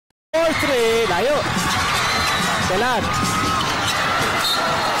three. Layo. Telan.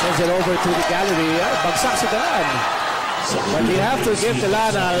 Sends it over to the gallery. Bagsak si Telan. But you have to give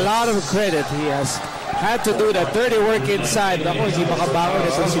Telan a lot of credit. He has had to do that dirty work inside. Naku, hindi makabangon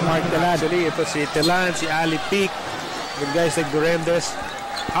ito si Mark Telan. Ito si Telan, si Ali Peak, good guys like Durendes,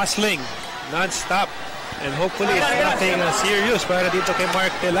 hustling, non-stop. And hopefully it's nothing serious para dito kay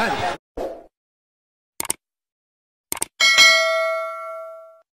Mark Telan.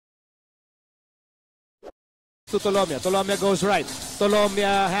 To Tolomia. Tolomia goes right.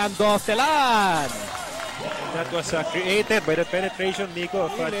 Tolomia handoff. Telan. That was created by the penetration,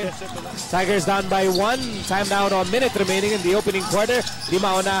 Nico. Tigers down by 1. Time down on minute remaining in the opening quarter. Di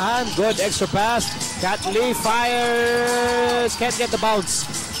maunahan. Good extra pass. Catley fires. Can't get the bounce.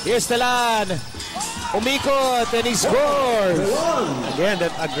 Here's Telan. Umikot and he scores. Again,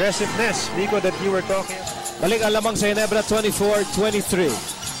 that aggressiveness, Nico, that you were talking about. Balik ang lamang sa Ginebra, 24-23.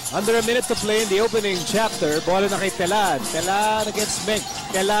 Under a minute to play in the opening chapter. Bola na kay Telan. Telan against Mink.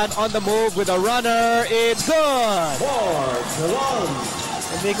 Telan on the move with a runner. It's good!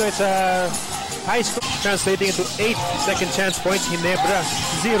 And Nico, it's a high score. Translating into 8 second chance points. Ginebra,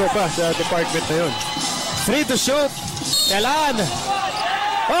 0 pa sa department na yun. 3 to shoot. Telan.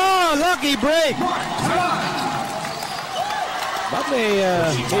 Oh, lucky break! Ba't may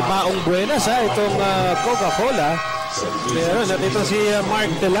baong buenas itong Coca-Cola. Pero ito si Mark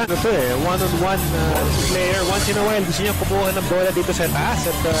Telan. Ito one-on-one player. Once in a while, gusto niya kumuha ng bola dito sa taas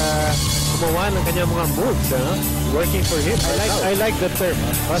at kumuha ng kanyang mga moves. Working for him. I like the term.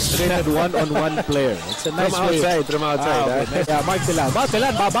 Frustrated one-on-one player. It's a nice from outside. Okay. Yeah, Mark Telan.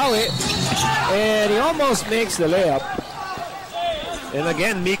 Telan, babawi. And he almost makes the layup. And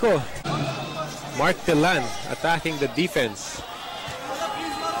again, Miko, Mark Telan attacking the defense.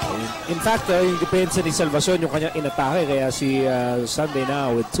 In fact, yung depensa ni Salvacion yung kanyang inatake, kaya si Sunday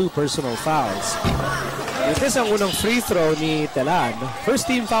now with 2 personal fouls. Ito ang unang free throw ni Telan. First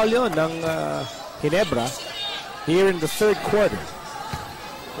team foul yun ng Ginebra here in the third quarter.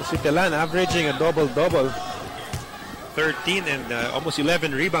 So si Telan averaging a double-double. 13 and almost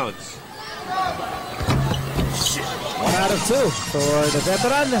 11 rebounds. 1 out of 2 for the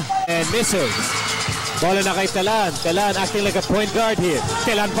veteran and misses. Bola na kay Telan. Telan acting like a point guard here.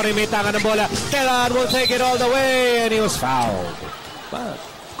 Telan pa rin may tangan ng bola. Telan will take it all the way and he was fouled. But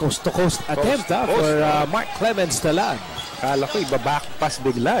coast-to-coast attempt for Mark Clemens Telan. Kala ko iba-back pass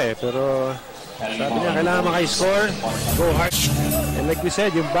bigla pero sabi niya kailangan maka-score. Go hard. And like we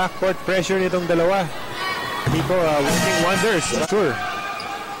said, yung backcourt pressure nitong dalawa. Dito working wonders. Sure.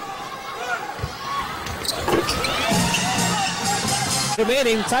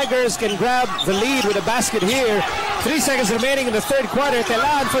 Remaining, Tigers can grab the lead with a basket here. 3 seconds remaining in the third quarter.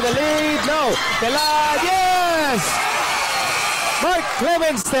 Telan for the lead. No. Telan, yes! Mark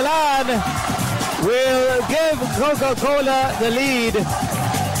Clemens Telan will give Coca-Cola the lead.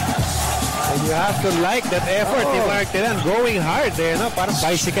 And you have to like that effort ni Mark Telan. Going hard there, no? Parang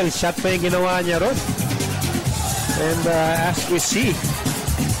bicycle shot pa yung ginawa niya ron. And as we see,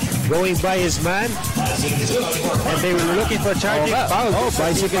 going by his man. And they were looking for charging foul. Oh,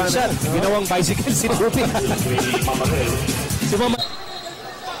 bicycle shot. Ginawang bicycle si Rupi.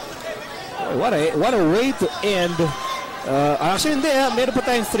 What a way to end. Actually, hindi. Meron pa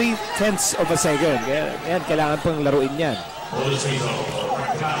tayong 3/10 of a second. Yan, kailangan pang laruin yan.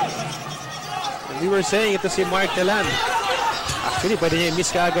 We were saying ito si Mark Telan. Actually, pwede niya i-miss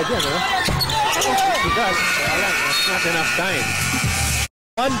ka agad yan. Because, that's not enough time.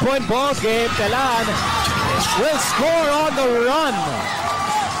 1-point ball game. Telan will score on the run.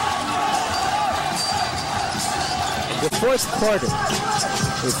 The fourth quarter.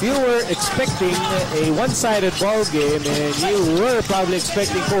 If you were expecting a one-sided ball game and you were probably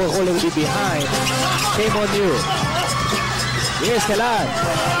expecting Coca-Cola to be behind, shame on you. Here's Telan.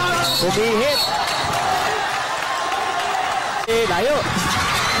 Humihit. Layo.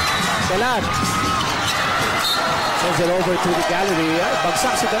 Telan. Sends it over to the gallery.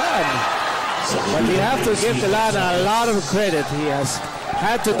 Bagsak si Telan. But you have to give Telan a lot of credit. He has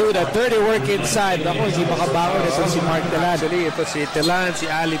had to do that dirty work inside. Naku, hindi makabangon ito si Mark Telan. Ito si Telan, si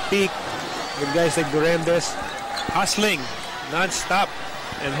Ali Peak, good guys like Durendes, hustling, non-stop.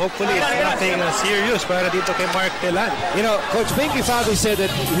 And hopefully it's nothing serious para dito kay Mark Telan. You know, Coach Pinky Fabi said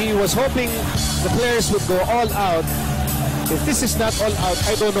that he was hoping the players would go all out. If this is not all out,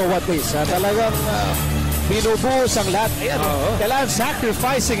 I don't know what is. Talagang binubuhos ang lahat. Ayan, Telan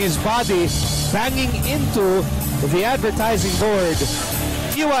sacrificing his body, banging into the advertising board.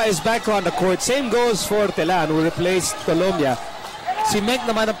 Iwa is back on the court. Same goes for Telan, who replaced Colombia. Si Meg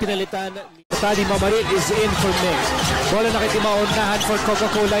naman ang pinalitan. Tadi Mamarit is in for Meg. Bola nakitimaunahan for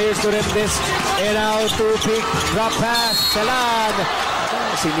Coca-Cola. Here's Duremdes. And out to pick. Drop pass. Telan.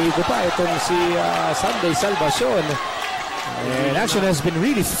 Sinigo pa itong si Sunday Salvacion. And action has been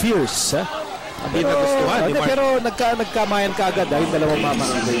really fierce. Pero nagkamayan kaagad dahil dalawang mama.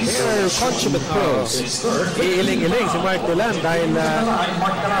 They're consummate pros. Iiling-iling si Mark Telan dahil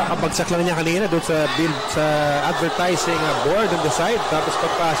kapagsak lang niya kanina doon sa build sa advertising board on the side. Tapos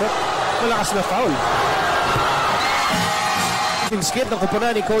pagpasok, malakas na foul. Yung skit ng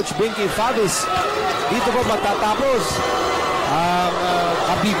kupunan ni Coach Binky Favis. Dito po magtatapos ang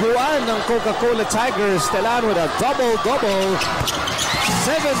kabiguan ng Coca-Cola Tigers. Telan with a double-double.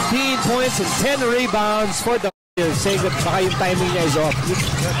 17 points and 10 rebounds for the saying that baka yung timing niya is off.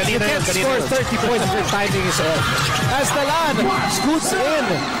 You can't score 30 points if your timing is off. As Telan scoots in.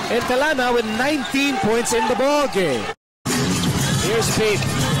 And Telan now with 19 points in the ballgame. Here's Pete.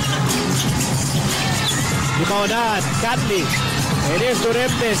 Limaunan, Catley. And here's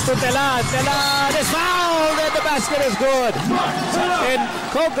Duremdes to Telan. Telan is fouled and the basket is good. And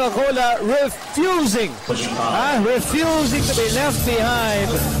Coca-Cola refusing to be left behind.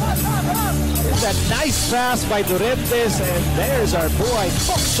 It's a nice pass by Duremdes and there's our Buhay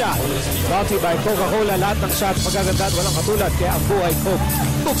Coke shot. Brought to you by Coca-Cola. Lahat ng shots magaganda at walang katulad. Kaya ang Buhay Coke,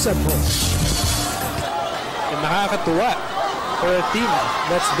 buksan mo. And nakakatuwa for a team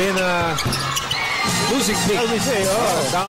that's been losing big. As we say,